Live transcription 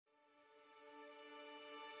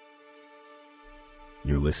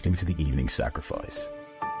You're listening to the Evening Sacrifice.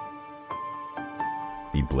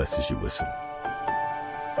 Be blessed as you listen.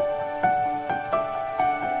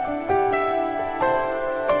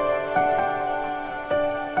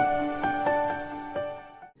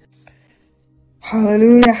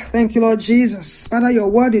 Hallelujah. Thank you, Lord Jesus. Father, your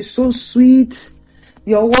word is so sweet.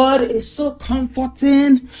 Your word is so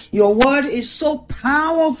comforting. Your word is so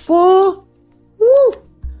powerful. Woo.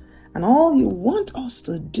 And all you want us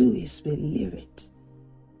to do is believe it.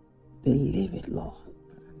 Believe it, Lord.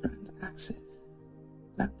 Grant access.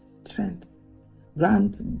 Grant strength.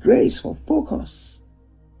 Grant grace for focus.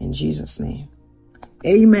 In Jesus' name.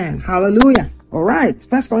 Amen. Hallelujah. All right.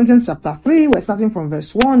 1 Corinthians chapter 3. We're starting from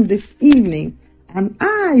verse 1 this evening. And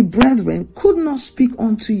I, brethren, could not speak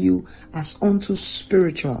unto you as unto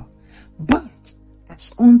spiritual, but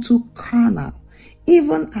as unto carnal,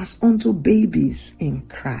 even as unto babies in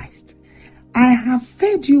Christ. I have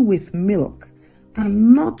fed you with milk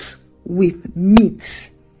and not with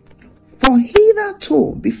meat. For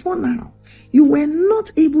hitherto, before now, you were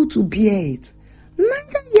not able to bear it.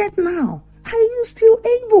 Neither yet now are you still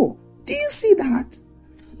able. Do you see that?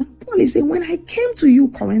 Now, Paul is saying, when I came to you,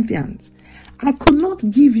 Corinthians, I could not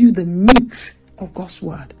give you the meat of God's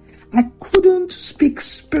word. I couldn't speak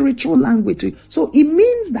spiritual language to you. So it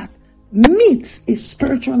means that meat is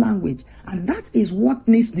spiritual language. And that is what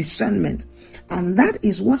needs discernment. And that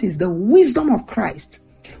is what is the wisdom of Christ.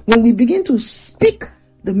 When we begin to speak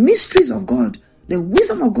the mysteries of God, the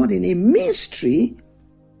wisdom of God in a mystery,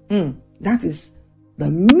 that is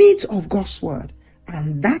the meat of God's word.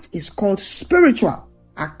 And that is called spiritual,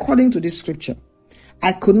 according to this scripture.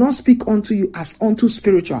 I could not speak unto you as unto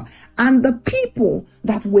spiritual. And the people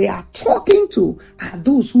that we are talking to are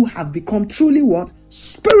those who have become truly what?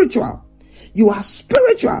 Spiritual. You are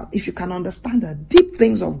spiritual if you can understand the deep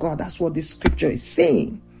things of God. That's what this scripture is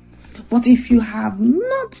saying. But if you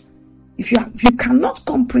cannot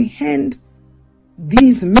comprehend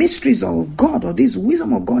these mysteries of God or this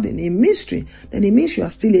wisdom of God in a mystery, then it means you are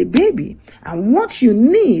still a baby. And what you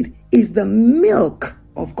need is the milk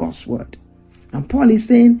of God's word. And Paul is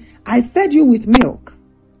saying, I fed you with milk,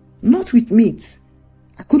 not with meat.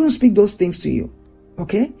 I couldn't speak those things to you.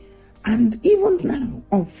 Okay? And even now,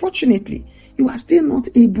 unfortunately, you are still not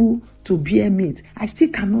able to bear meat. I still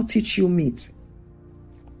cannot teach you meat.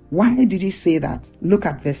 Why did he say that? Look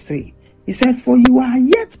at verse 3. He said, for you are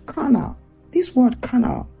yet carnal. This word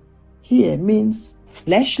carnal here means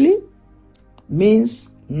fleshly,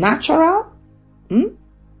 means natural.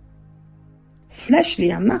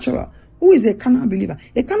 Fleshly and natural. Who is a carnal believer?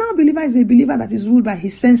 A carnal believer is a believer that is ruled by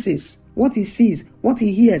his senses, what he sees, what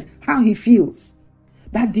he hears, how he feels.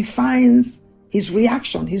 That defines his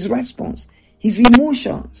reaction, his response, his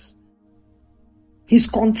emotions. He's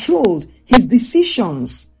controlled. His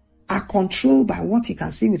decisions are controlled by what he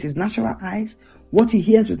can see with his natural eyes, what he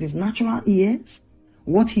hears with his natural ears,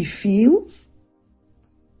 what he feels.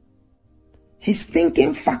 His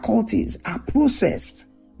thinking faculties are processed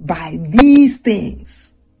by these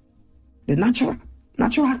things. The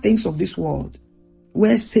natural things of this world,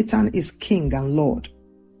 where Satan is king and Lord.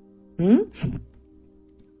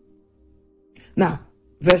 Now,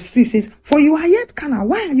 verse 3 says, for you are yet carnal.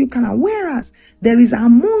 Why are you carnal? Whereas there is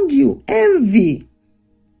among you envy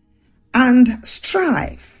and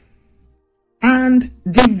strife and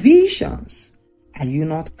divisions. Are you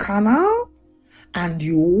not carnal? And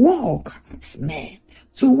you walk as men.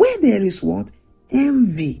 So where there is what?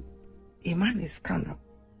 Envy. A man is carnal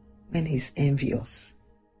when he's envious,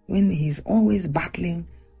 when he's always battling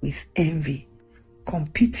with envy,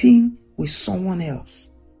 competing with someone else,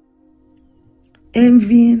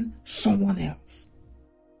 envying someone else,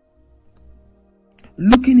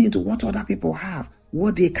 looking into what other people have,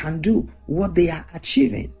 what they can do, what they are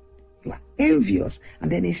achieving. You are envious, and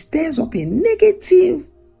then it stirs up a negative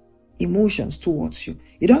emotions towards you.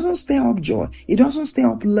 It doesn't stir up joy. It doesn't stir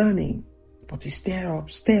up learning, but it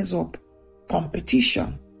stirs up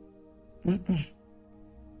competition.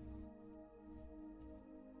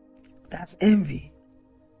 That's envy.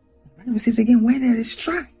 The Bible says again, where there is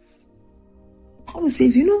strife. The Bible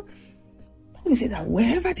says, Bible says that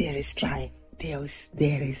wherever there is strife, there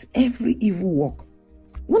is every evil work.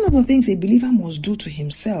 One of the things a believer must do to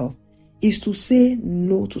himself is to say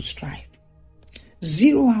no to strife.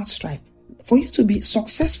 Zero out strife. For you to be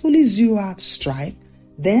successfully zero out strife,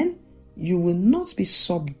 then you will not be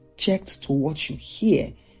subject to what you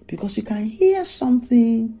hear. Because you can hear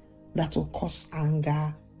something that will cause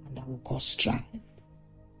anger and that will cause strife.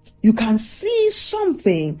 You can see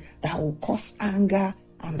something that will cause anger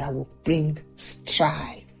and that will bring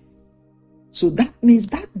strife. So that means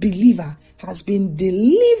that believer has been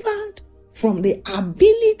delivered from the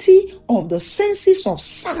ability of the senses of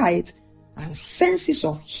sight and senses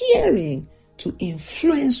of hearing to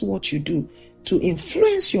influence what you do, to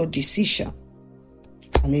influence your decision.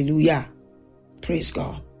 Hallelujah. Praise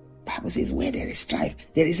God. Bible says where there is strife,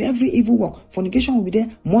 there is every evil work. Fornication will be there,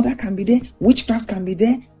 murder can be there, witchcraft can be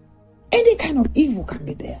there, any kind of evil can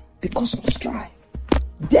be there because of strife.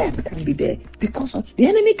 Death can be there because of the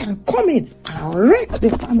enemy can come in and wreck the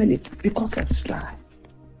family because of strife.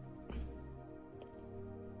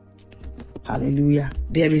 Hallelujah.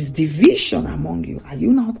 There is division among you. Are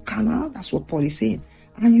you not carnal? That's what Paul is saying.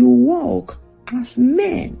 And you walk as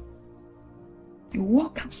men. You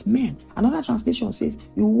walk as men. Another translation says,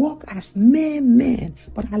 you walk as mere men.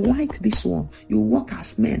 But I like this one. You walk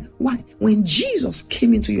as men. Why? When Jesus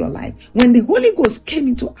came into your life, when the Holy Ghost came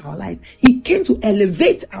into our life, he came to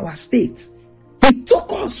elevate our state. He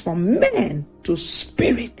took us from men to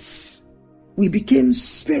spirits. We became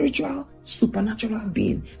spiritual, supernatural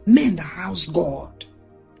beings. Men that house God.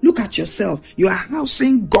 Look at yourself. You are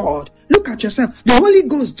housing God. Look at yourself. The Holy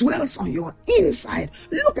Ghost dwells on your inside.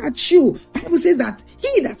 Look at you. The Bible says that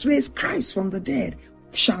he that raised Christ from the dead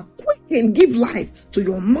shall quicken, give life to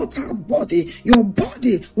your mortal body. Your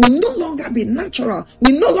body will no longer be natural,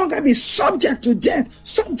 will no longer be subject to death,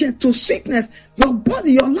 subject to sickness. Your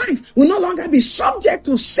body, your life will no longer be subject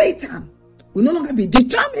to Satan, will no longer be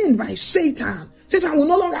determined by Satan. Satan will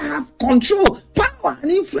no longer have control, power,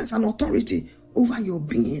 and influence and authority over your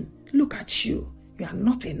being. Look at you. You are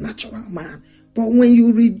not a natural man. But when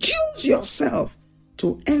you reduce yourself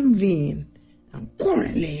to envying and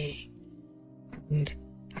quarreling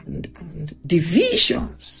and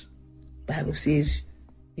divisions, the Bible says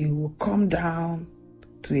you will come down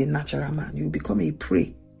to a natural man. You will become a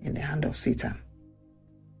prey in the hand of Satan.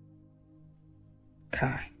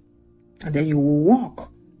 Okay. And then you will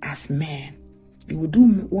walk as men. You will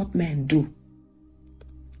do what men do.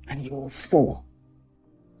 And you will fall.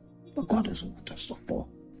 But God doesn't want us to fall.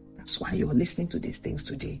 That's why you're listening to these things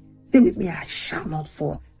today. Say with me, I shall not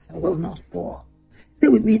fall. I will not fall. Say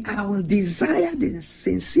with me, I will desire the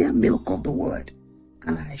sincere milk of the word,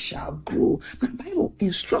 and I shall grow. The Bible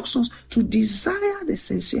instructs us to desire the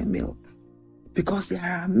sincere milk, because there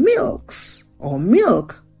are milks or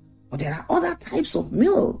milk, or there are other types of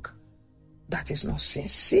milk that is not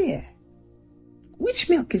sincere. Which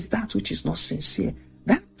milk is that which is not sincere?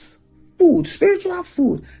 That's food, spiritual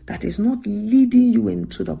food that is not leading you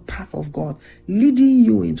into the path of God, leading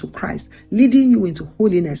you into Christ, leading you into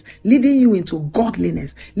holiness, leading you into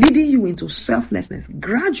godliness, leading you into selflessness.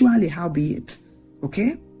 Gradually, howbeit,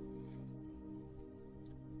 okay?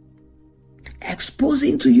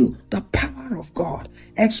 Exposing to you the power of God,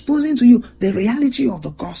 exposing to you the reality of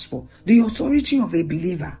the gospel, the authority of a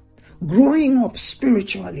believer, growing up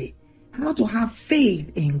spiritually, how to have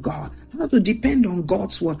faith in God, how to depend on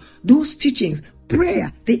God's word, those teachings,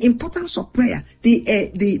 prayer, the importance of prayer, the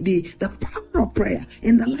power of prayer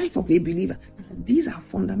in the life of a believer. These are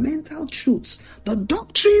fundamental truths. The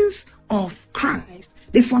doctrines of Christ,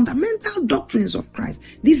 the fundamental doctrines of Christ,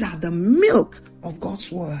 these are the milk of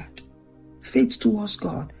God's word. Faith towards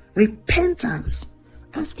God, repentance,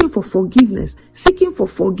 asking for forgiveness, seeking for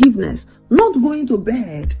forgiveness, not going to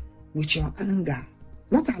bed with your anger,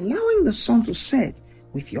 not allowing the sun to set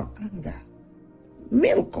with your anger.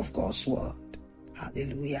 Milk of God's word.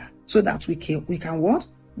 Hallelujah. So that we can what?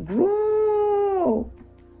 Grow.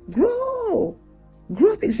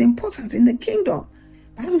 Growth is important in the kingdom.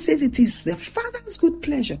 The Bible says it is the Father's good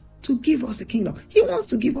pleasure to give us the kingdom. He wants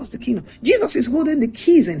to give us the kingdom. Jesus is holding the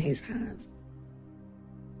keys in his hands.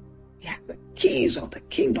 Yeah, the keys of the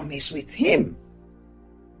kingdom is with him.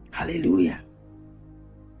 Hallelujah.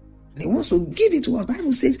 And he wants to give it to us. The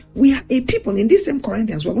Bible says we are a people. In this same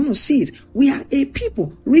Corinthians, we're going to see it. We are a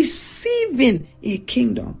people receiving a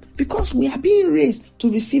kingdom, because we are being raised to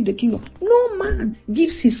receive the kingdom. No man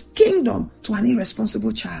gives his kingdom to an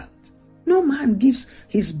irresponsible child. No man gives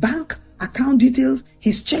his bank account details,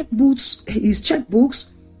 his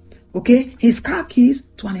checkbooks, okay, his car keys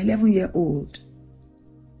to an 11-year-old.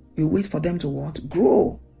 You wait for them to what?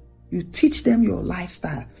 Grow. You teach them your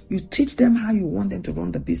lifestyle. You teach them how you want them to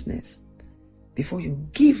run the business before you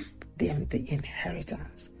give them the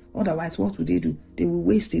inheritance. Otherwise, what would they do? They will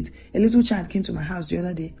waste it. A little child came to my house the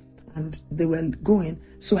other day and they were going.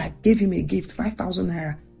 So I gave him a gift, 5,000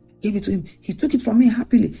 naira. Gave it to him. He took it from me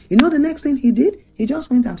happily. You know the next thing he did? He just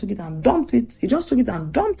went and took it and dumped it. He just took it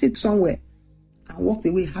and dumped it somewhere and walked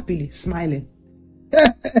away happily, smiling.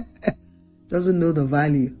 Doesn't know the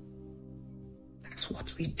value. That's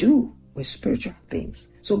what we do with spiritual things.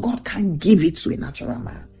 So God can't give it to a natural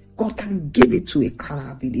man. God can't give it to a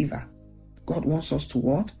carnal believer. God wants us to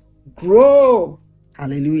what? Grow.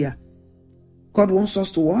 Hallelujah. God wants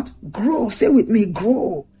us to what? Grow. Say with me,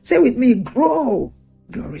 grow. Say with me, grow.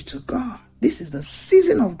 Glory to God. This is the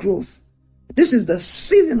season of growth. This is the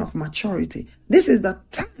season of maturity. This is the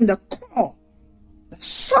time, the call, the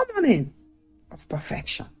summoning of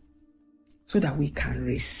perfection, so that we can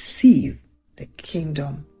receive the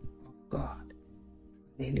kingdom of God.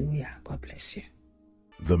 Hallelujah. God bless you.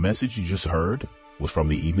 The message you just heard was from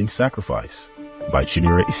the Evening Sacrifice by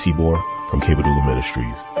Chinere Isibor from Kebadula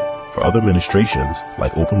Ministries. For other ministrations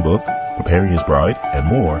like Open Book, Preparing His Bride, and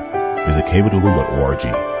more, visit kebadula.org.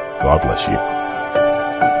 God bless you.